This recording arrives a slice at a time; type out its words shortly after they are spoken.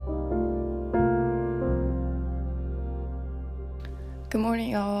Good morning,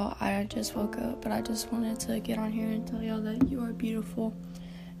 y'all. I just woke up, but I just wanted to get on here and tell y'all that you are beautiful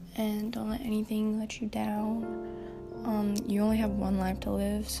and don't let anything let you down. You only have one life to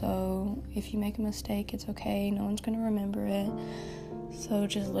live, so if you make a mistake, it's okay. No one's going to remember it. So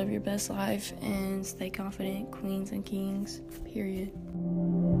just live your best life and stay confident, queens and kings, period.